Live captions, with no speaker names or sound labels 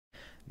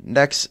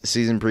next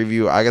season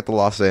preview, I got the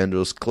Los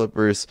Angeles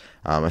Clippers.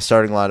 My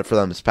starting lineup for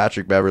them is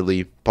Patrick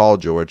Beverly, Paul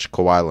George,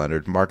 Kawhi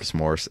Leonard, Marcus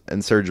Morris,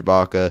 and Serge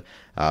Ibaka.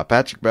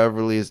 Patrick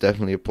Beverly is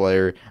definitely a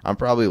player I'm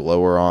probably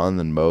lower on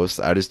than most.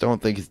 I just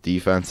don't think his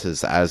defense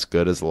is as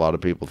good as a lot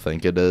of people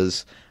think it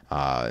is.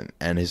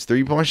 And his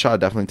three-point shot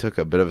definitely took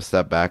a bit of a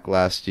step back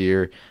last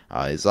year.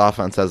 His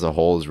offense as a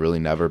whole has really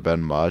never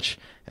been much.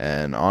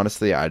 And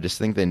honestly, I just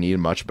think they need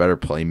much better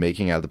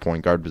playmaking at the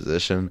point guard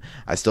position.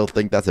 I still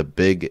think that's a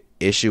big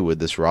issue with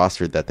this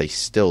roster that they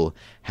still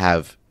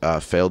have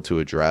failed to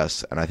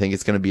address. And I think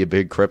it's going to be a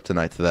big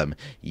kryptonite to them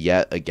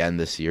yet again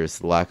this year. It's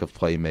the lack of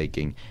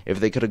playmaking.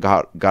 If they could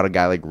have got a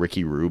guy like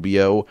Ricky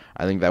Rubio,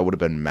 I think that would have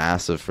been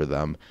massive for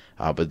them.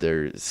 But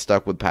they're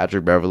stuck with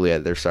Patrick Beverly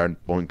at their starting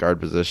point guard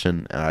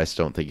position, and I just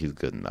don't think he's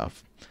good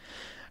enough.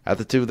 At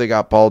the 2, they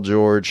got Paul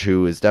George,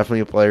 who is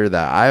definitely a player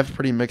that I have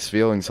pretty mixed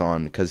feelings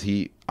on because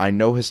I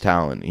know his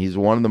talent. He's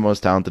one of the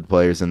most talented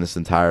players in this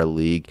entire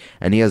league,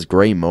 and he has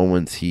great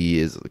moments. He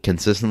is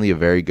consistently a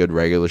very good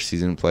regular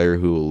season player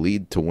who will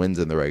lead to wins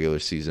in the regular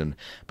season,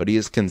 but he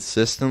has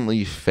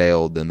consistently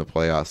failed in the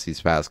playoffs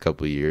these past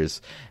couple of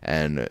years,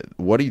 and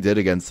what he did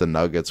against the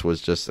Nuggets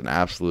was just an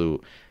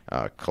absolute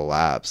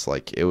collapse.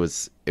 Like, it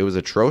was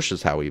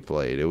atrocious how he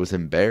played. It was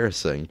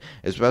embarrassing,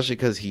 especially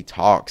because he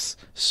talks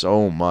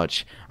so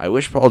much. I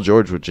wish Paul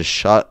George would just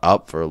shut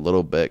up for a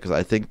little bit, because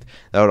I think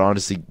that would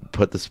honestly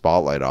put the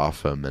spotlight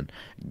off him and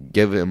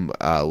give him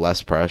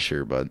less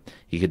pressure. But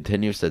he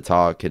continues to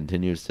talk,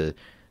 continues to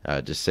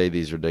just say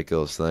these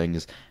ridiculous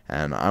things,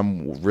 and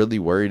I'm really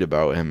worried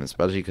about him,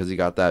 especially because he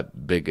got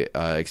that big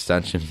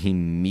extension. He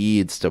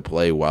needs to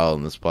play well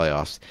in this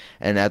playoffs,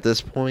 and at this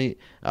point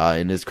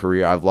in his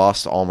career, I've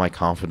lost all my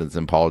confidence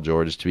in Paul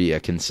George to be a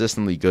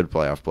consistently good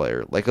playoff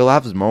player. Like, he'll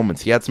have his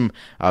moments. He had some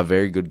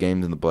very good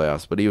games in the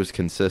playoffs, but he was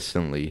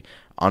consistently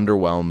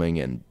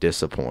underwhelming and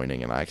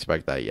disappointing, and I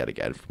expect that yet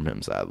again from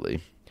him,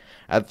 sadly.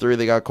 At 3,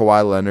 they got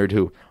Kawhi Leonard,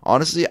 who,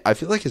 honestly, I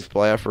feel like his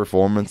playoff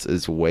performance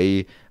is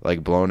way,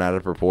 blown out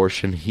of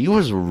proportion. He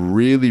was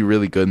really,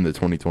 really good in the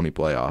 2020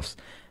 playoffs.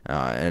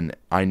 And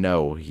I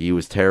know he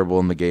was terrible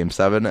in the Game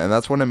 7, and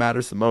that's when it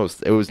matters the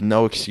most. It was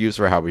no excuse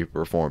for how he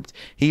performed.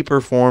 He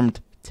performed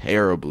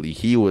terribly.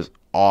 He was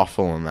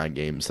awful in that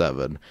Game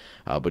 7.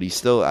 But he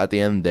still, at the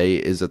end of the day,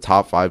 is a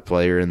top 5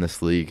 player in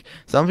this league.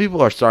 Some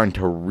people are starting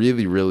to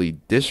really, really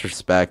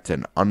disrespect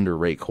and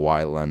underrate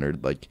Kawhi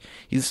Leonard. Like,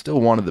 he's still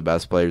one of the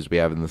best players we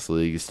have in this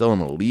league. He's still an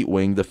elite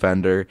wing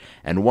defender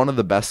and one of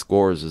the best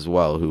scorers as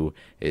well, who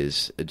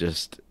is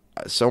just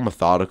so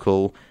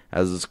methodical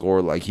as a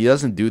scorer. Like, he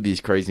doesn't do these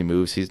crazy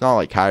moves. He's not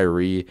like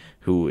Kyrie,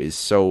 who is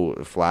so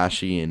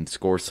flashy and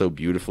scores so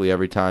beautifully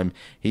every time.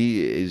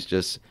 He is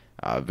just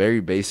very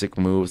basic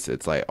moves.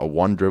 It's like a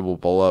one dribble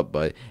pull up,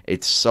 but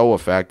it's so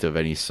effective,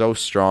 and he's so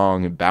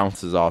strong and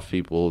bounces off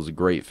people. He's a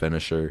great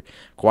finisher.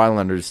 Kawhi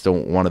Leonard is still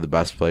one of the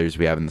best players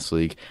we have in this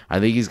league. I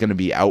think he's going to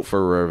be out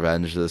for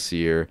revenge this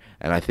year,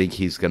 and I think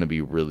he's going to be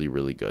really,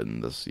 really good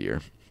in this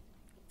year.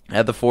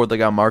 At the 4, they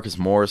got Marcus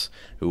Morris,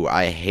 who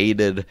I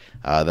hated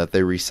that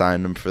they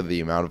re-signed him for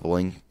the amount of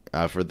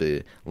for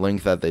the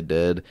length that they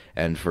did,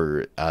 and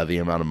for the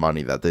amount of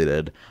money that they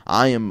did.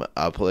 I am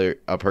a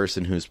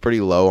person who's pretty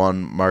low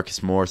on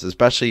Marcus Morris,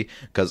 especially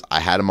because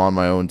I had him on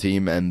my own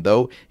team, and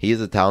though he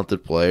is a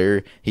talented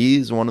player,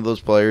 he's one of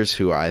those players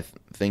who I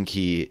think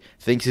he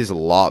thinks he's a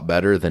lot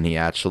better than he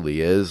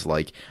actually is.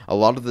 Like, a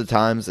lot of the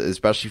times,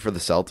 especially for the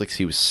Celtics,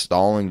 he was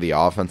stalling the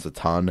offense a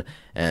ton,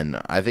 and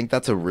I think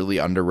that's a really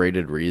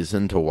underrated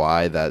reason to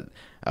why that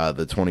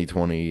the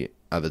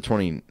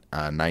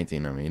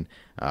 2019,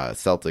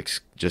 Celtics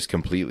just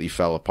completely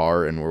fell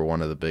apart and were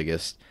one of the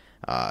biggest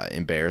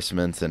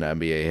embarrassments in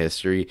NBA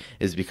history,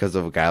 is because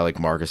of a guy like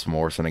Marcus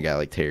Morris and a guy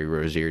like Terry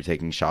Rozier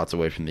taking shots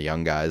away from the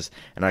young guys.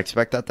 And I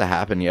expect that to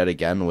happen yet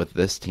again with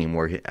this team,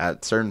 where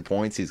at certain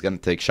points he's going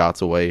to take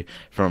shots away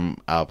from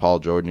Paul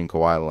George and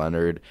Kawhi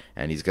Leonard,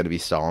 and he's going to be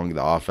stalling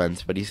the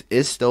offense. But he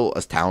is still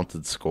a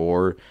talented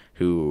scorer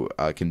who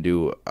can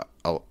do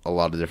a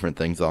lot of different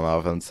things on the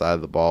offense side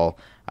of the ball.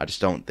 I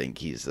just don't think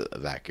he's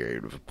that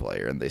great of a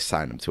player, and they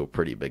signed him to a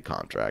pretty big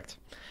contract.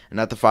 And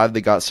at the 5,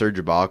 they got Serge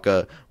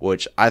Ibaka,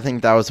 which I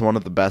think that was one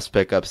of the best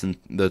pickups in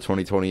the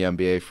 2020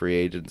 NBA free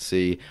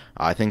agency.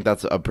 I think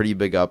that's a pretty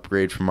big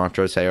upgrade from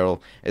Montrezl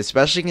Harrell,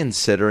 especially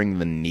considering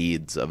the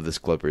needs of this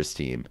Clippers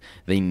team.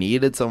 They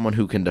needed someone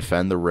who can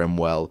defend the rim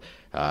well.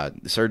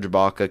 Serge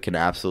Ibaka can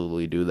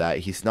absolutely do that.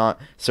 He's not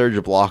Serge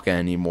Ibaka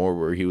anymore,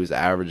 where he was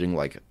averaging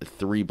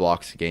 3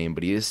 blocks a game,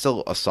 but he is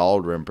still a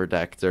solid rim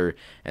protector,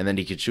 and then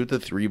he could shoot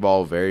the 3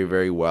 ball very,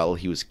 very well.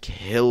 He was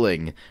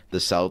killing the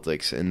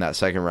Celtics in that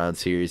second round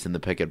series in the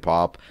pick and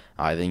pop.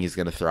 I think he's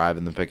going to thrive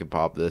in the pick and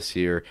pop this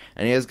year,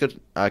 and he has good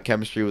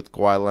chemistry with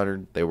Kawhi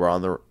Leonard. They were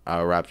on the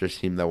Raptors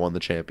team that won the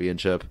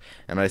championship,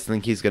 and I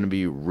think he's going to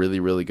be really,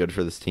 really good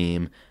for this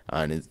team,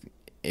 and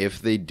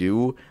if they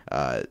do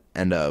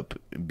end up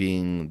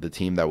being the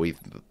team that we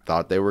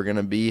thought they were going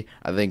to be,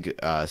 I think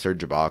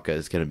Serge Ibaka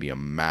is going to be a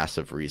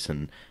massive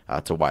reason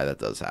to why that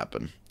does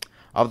happen.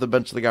 Off the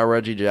bench, they got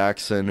Reggie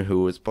Jackson,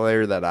 who is a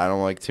player that I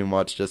don't like too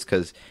much just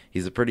because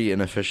he's a pretty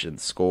inefficient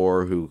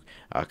scorer who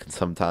can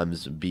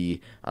sometimes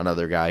be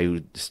another guy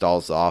who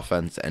stalls the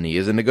offense, and he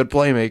isn't a good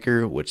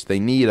playmaker, which they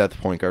need at the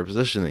point guard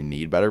position. They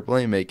need better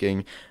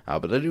playmaking,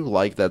 but I do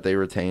like that they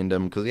retained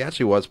him because he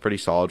actually was pretty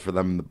solid for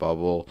them in the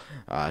bubble.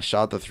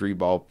 Shot the three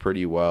ball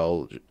pretty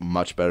well,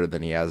 much better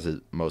than he has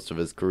most of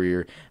his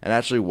career, and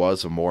actually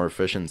was a more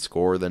efficient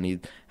scorer than he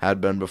had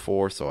been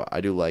before, so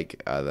I do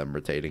like them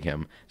retaining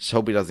him. Just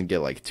hope he doesn't get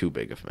like too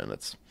big of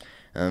minutes.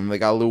 And they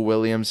got Lou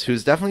Williams,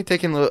 who's definitely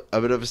taking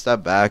a bit of a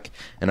step back,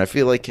 and I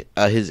feel like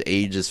his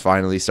age is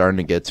finally starting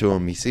to get to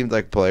him. He seemed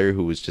like a player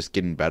who was just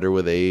getting better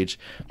with age,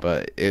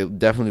 but it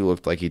definitely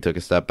looked like he took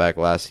a step back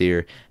last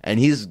year, and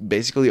he's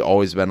basically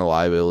always been a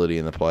liability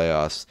in the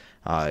playoffs.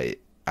 I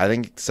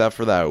think except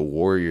for that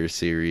Warriors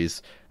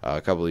series a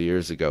couple of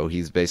years ago,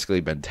 he's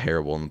basically been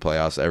terrible in the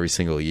playoffs every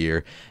single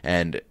year,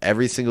 and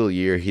every single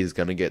year he's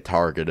going to get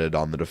targeted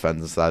on the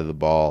defensive side of the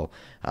ball.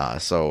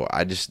 So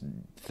I just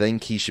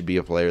think he should be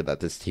a player that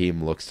this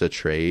team looks to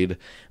trade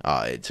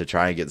to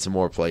try and get some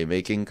more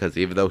playmaking, because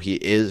even though he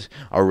is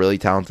a really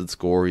talented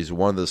scorer, he's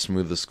one of the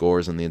smoothest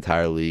scorers in the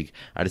entire league.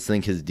 I just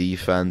think his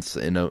defense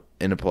in a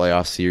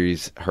playoff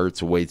series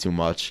hurts way too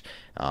much,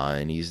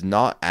 and he's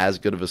not as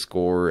good of a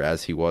scorer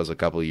as he was a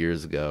couple of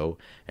years ago,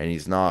 and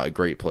he's not a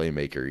great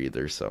playmaker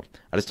either, so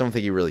I just don't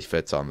think he really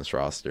fits on this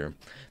roster.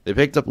 They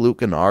picked up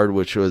Kennard,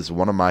 which was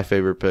one of my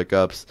favorite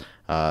pickups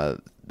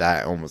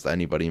that almost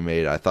anybody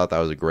made. I thought that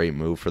was a great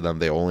move for them.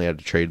 They only had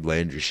to trade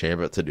Landry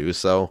Shamet to do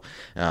so,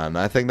 and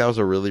I think that was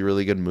a really,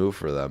 really good move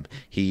for them.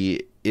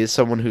 He is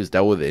someone who's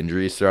dealt with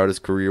injuries throughout his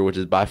career, which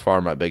is by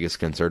far my biggest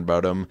concern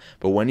about him.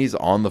 But when he's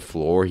on the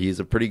floor, he's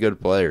a pretty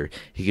good player.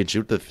 He can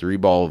shoot the three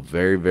ball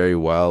very, very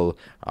well.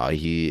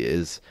 He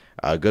is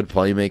a good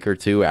playmaker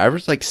too.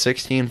 Averaged like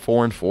 16,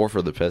 4, and 4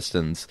 for the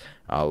Pistons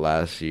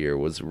last year.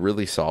 Was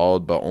really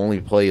solid, but only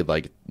played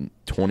like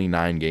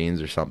 29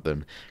 games or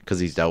something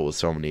because he's dealt with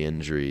so many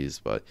injuries.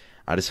 But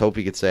I just hope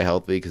he could stay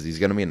healthy because he's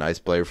going to be a nice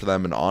player for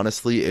them. And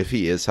honestly, if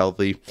he is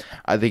healthy,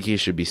 I think he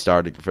should be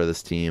starting for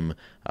this team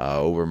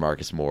over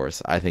Marcus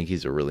Morris. I think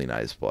he's a really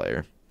nice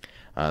player.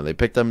 They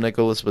picked up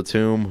Nicolas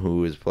Batum,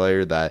 who is a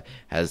player that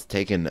has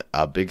taken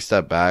a big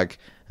step back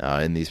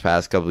in these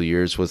past couple of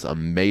years, was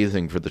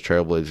amazing for the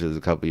Trailblazers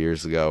a couple of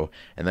years ago,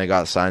 and they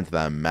got signed to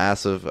that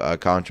massive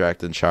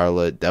contract in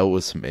Charlotte, dealt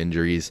with some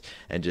injuries,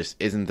 and just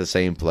isn't the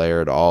same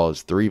player at all.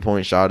 His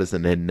three-point shot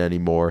isn't hitting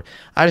anymore.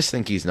 I just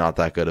think he's not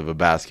that good of a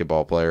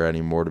basketball player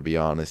anymore, to be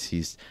honest.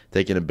 He's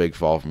taking a big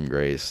fall from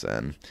grace,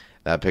 and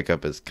that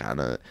pickup is kind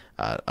of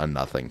a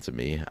nothing to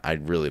me. I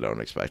really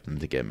don't expect him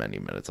to get many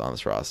minutes on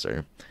this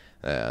roster.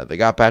 They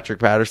got Patrick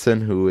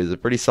Patterson, who is a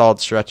pretty solid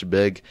stretch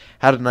big.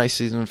 Had a nice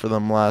season for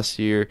them last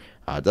year.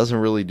 Doesn't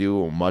really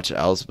do much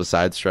else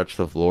besides stretch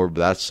the floor, but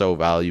that's so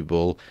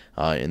valuable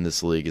in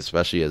this league,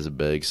 especially as a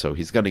big. So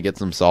he's going to get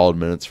some solid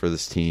minutes for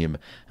this team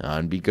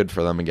and be good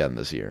for them again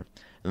this year.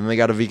 And then they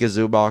got Ivica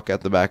Zubac at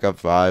the backup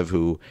 5,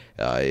 who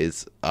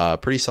is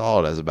pretty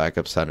solid as a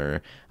backup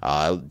center.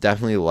 I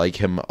definitely like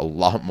him a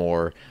lot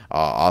more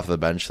off the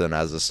bench than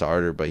as a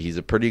starter, but he's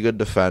a pretty good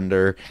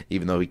defender,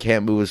 even though he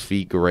can't move his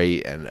feet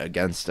great. And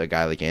against a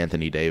guy like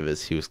Anthony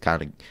Davis, he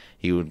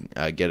would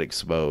get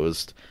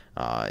exposed.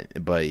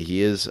 But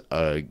he is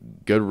a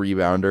good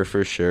rebounder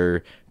for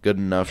sure, good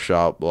enough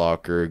shot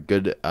blocker,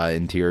 good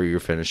interior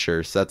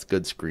finisher, sets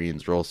good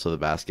screens, rolls to the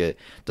basket,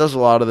 does a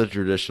lot of the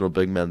traditional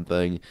big men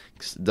thing,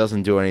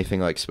 doesn't do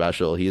anything like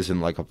special. He isn't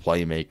like a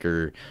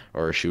playmaker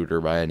or a shooter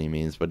by any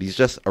means, but he's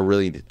just a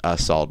really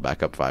solid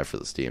backup 5 for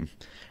this team.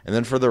 And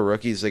then for the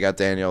rookies, they got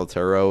Daniel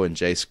Oturu and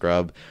Jay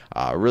Scrubb.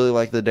 I really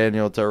like the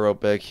Daniel Oturu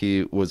pick.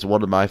 He was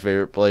one of my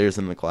favorite players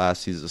in the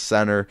class. He's a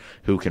center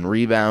who can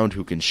rebound,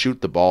 who can shoot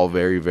the ball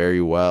very,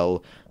 very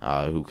well,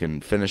 who can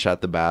finish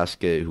at the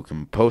basket, who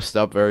can post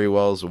up very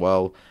well as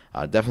well.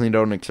 Definitely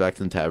don't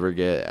expect him to ever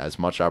get as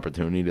much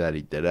opportunity that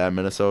he did at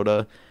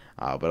Minnesota,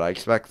 but I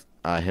expect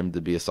him to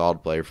be a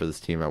solid player for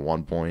this team at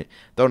one point.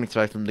 Don't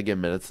expect him to get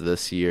minutes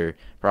this year.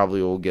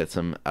 Probably will get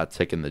some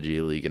tick in the G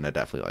League, and I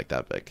definitely like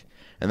that pick.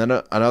 And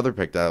then another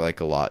pick that I like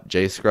a lot,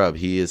 Jay Scrubb.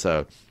 He is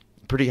a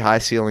pretty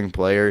high-ceiling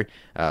player.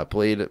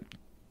 Played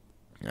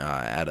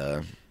at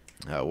a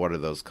what are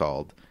those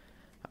called?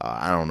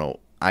 I don't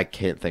know. I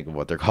can't think of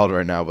what they're called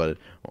right now, but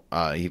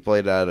he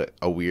played at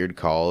a weird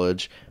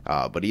college.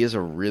 But he is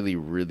a really,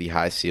 really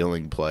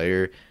high-ceiling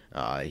player.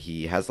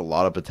 He has a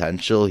lot of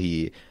potential.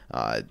 He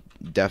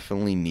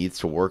definitely needs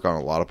to work on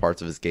a lot of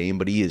parts of his game,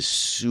 but he is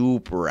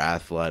super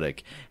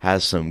athletic,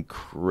 has some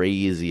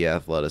crazy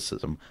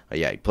athleticism.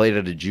 He played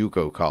at a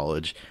JUCO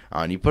college,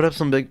 and he put up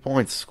some big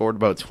points, scored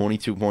about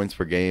 22 points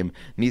per game,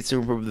 needs to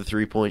improve the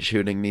three-point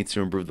shooting, needs to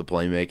improve the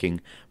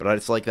playmaking, but I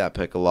just like that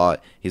pick a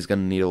lot. He's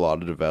going to need a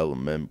lot of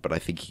development, but I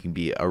think he can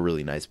be a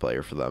really nice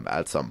player for them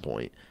at some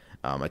point.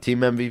 My team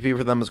MVP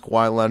for them is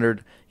Kawhi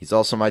Leonard. He's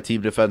also my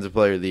team defensive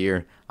player of the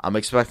year. I'm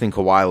expecting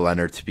Kawhi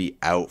Leonard to be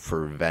out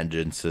for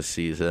vengeance this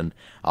season.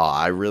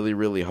 I really,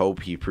 really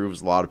hope he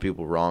proves a lot of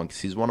people wrong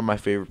because he's one of my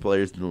favorite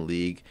players in the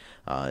league,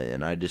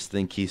 and I just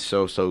think he's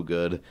so, so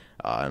good.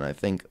 And I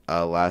think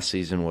last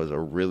season was a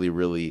really,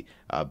 really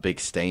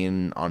big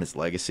stain on his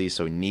legacy,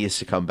 so he needs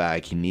to come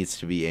back. He needs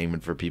to be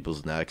aiming for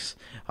people's necks,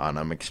 and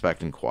I'm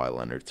expecting Kawhi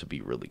Leonard to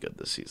be really good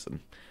this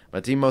season.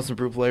 My team most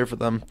improved player for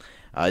them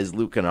is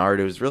Kennard.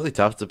 It was really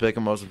tough to pick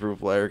a most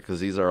improved player because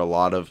these are a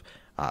lot of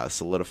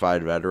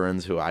solidified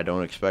veterans who I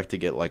don't expect to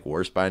get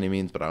worse by any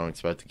means, but I don't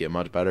expect to get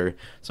much better.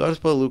 So I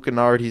just put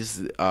Kennard.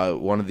 He's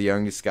one of the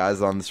youngest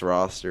guys on this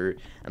roster,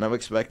 and I'm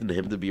expecting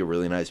him to be a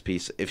really nice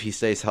piece if he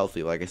stays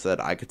healthy. Like I said,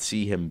 I could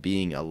see him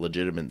being a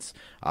legitimate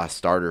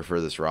starter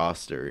for this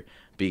roster,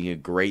 being a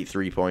great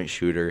three-point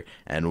shooter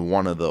and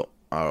one of the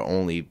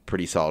only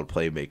pretty solid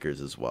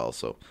playmakers as well.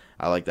 So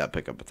I like that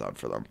pickup a ton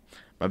for them.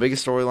 My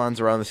biggest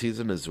storylines around the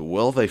season is,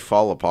 will they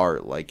fall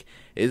apart?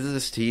 Is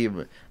this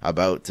team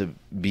about to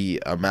be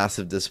a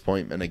massive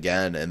disappointment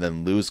again and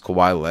then lose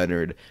Kawhi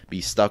Leonard, be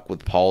stuck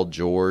with Paul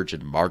George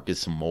and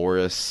Marcus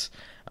Morris?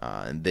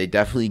 And they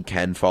definitely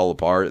can fall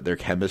apart. Their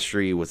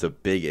chemistry was a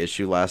big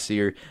issue last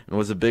year and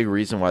was a big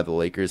reason why the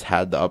Lakers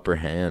had the upper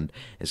hand.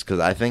 It's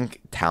because I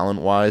think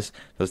talent-wise,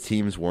 those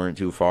teams weren't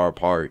too far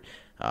apart.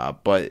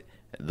 But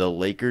the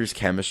Lakers'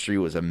 chemistry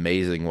was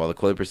amazing, while the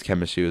Clippers'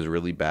 chemistry was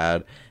really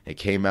bad. It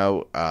came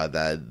out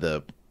that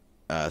the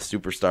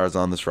superstars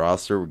on this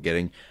roster were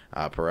getting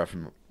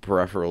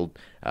peripheral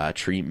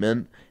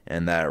treatment,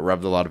 and that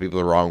rubbed a lot of people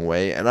the wrong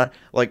way. And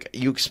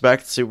you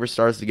expect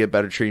superstars to get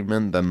better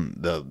treatment than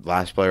the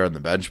last player on the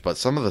bench, but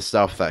some of the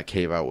stuff that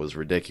came out was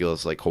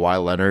ridiculous. Like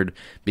Kawhi Leonard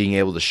being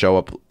able to show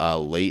up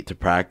late to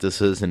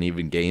practices and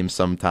even games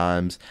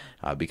sometimes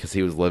because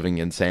he was living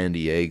in San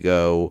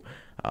Diego.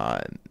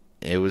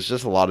 It was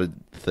just a lot of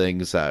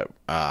things that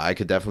I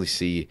could definitely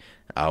see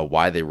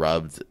why they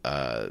rubbed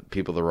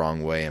people the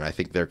wrong way, and I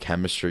think their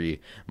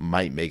chemistry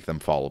might make them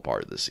fall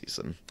apart this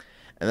season.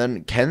 And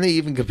then, can they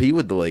even compete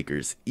with the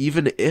Lakers?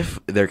 Even if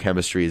their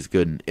chemistry is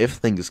good and if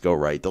things go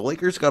right, the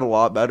Lakers got a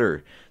lot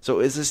better. So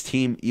is this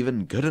team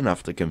even good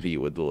enough to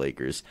compete with the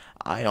Lakers?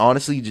 I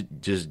honestly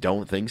just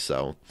don't think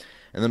so.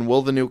 And then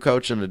will the new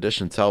coach and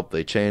additions help?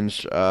 They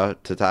changed to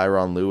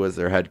Tyronn Lue as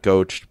their head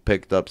coach,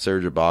 picked up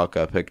Serge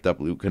Ibaka, picked up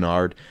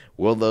Kennard.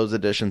 Will those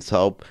additions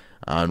help?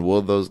 And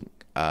will those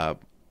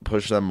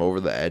push them over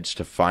the edge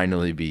to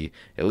finally be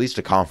at least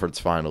a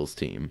conference finals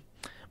team?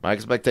 My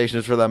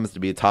expectations for them is to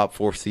be a top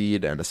 4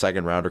 seed and a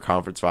second rounder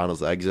conference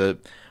finals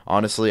exit.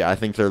 Honestly, I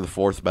think they're the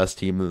 4th best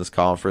team in this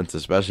conference,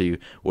 especially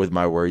with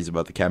my worries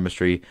about the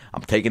chemistry.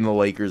 I'm taking the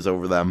Lakers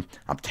over them.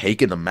 I'm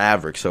taking the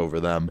Mavericks over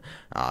them.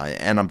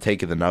 And I'm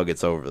taking the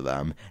Nuggets over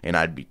them. And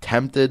I'd be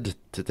tempted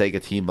to take a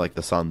team like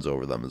the Suns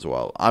over them as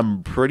well.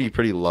 I'm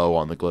pretty low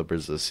on the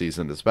Clippers this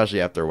season,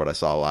 especially after what I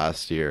saw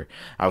last year.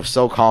 I was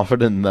so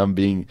confident in them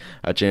being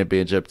a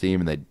championship team,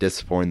 and they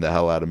disappointed the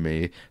hell out of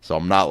me. So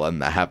I'm not letting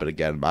that happen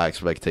again. My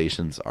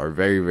expectations are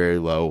very, very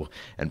low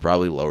and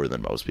probably lower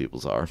than most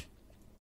people's are.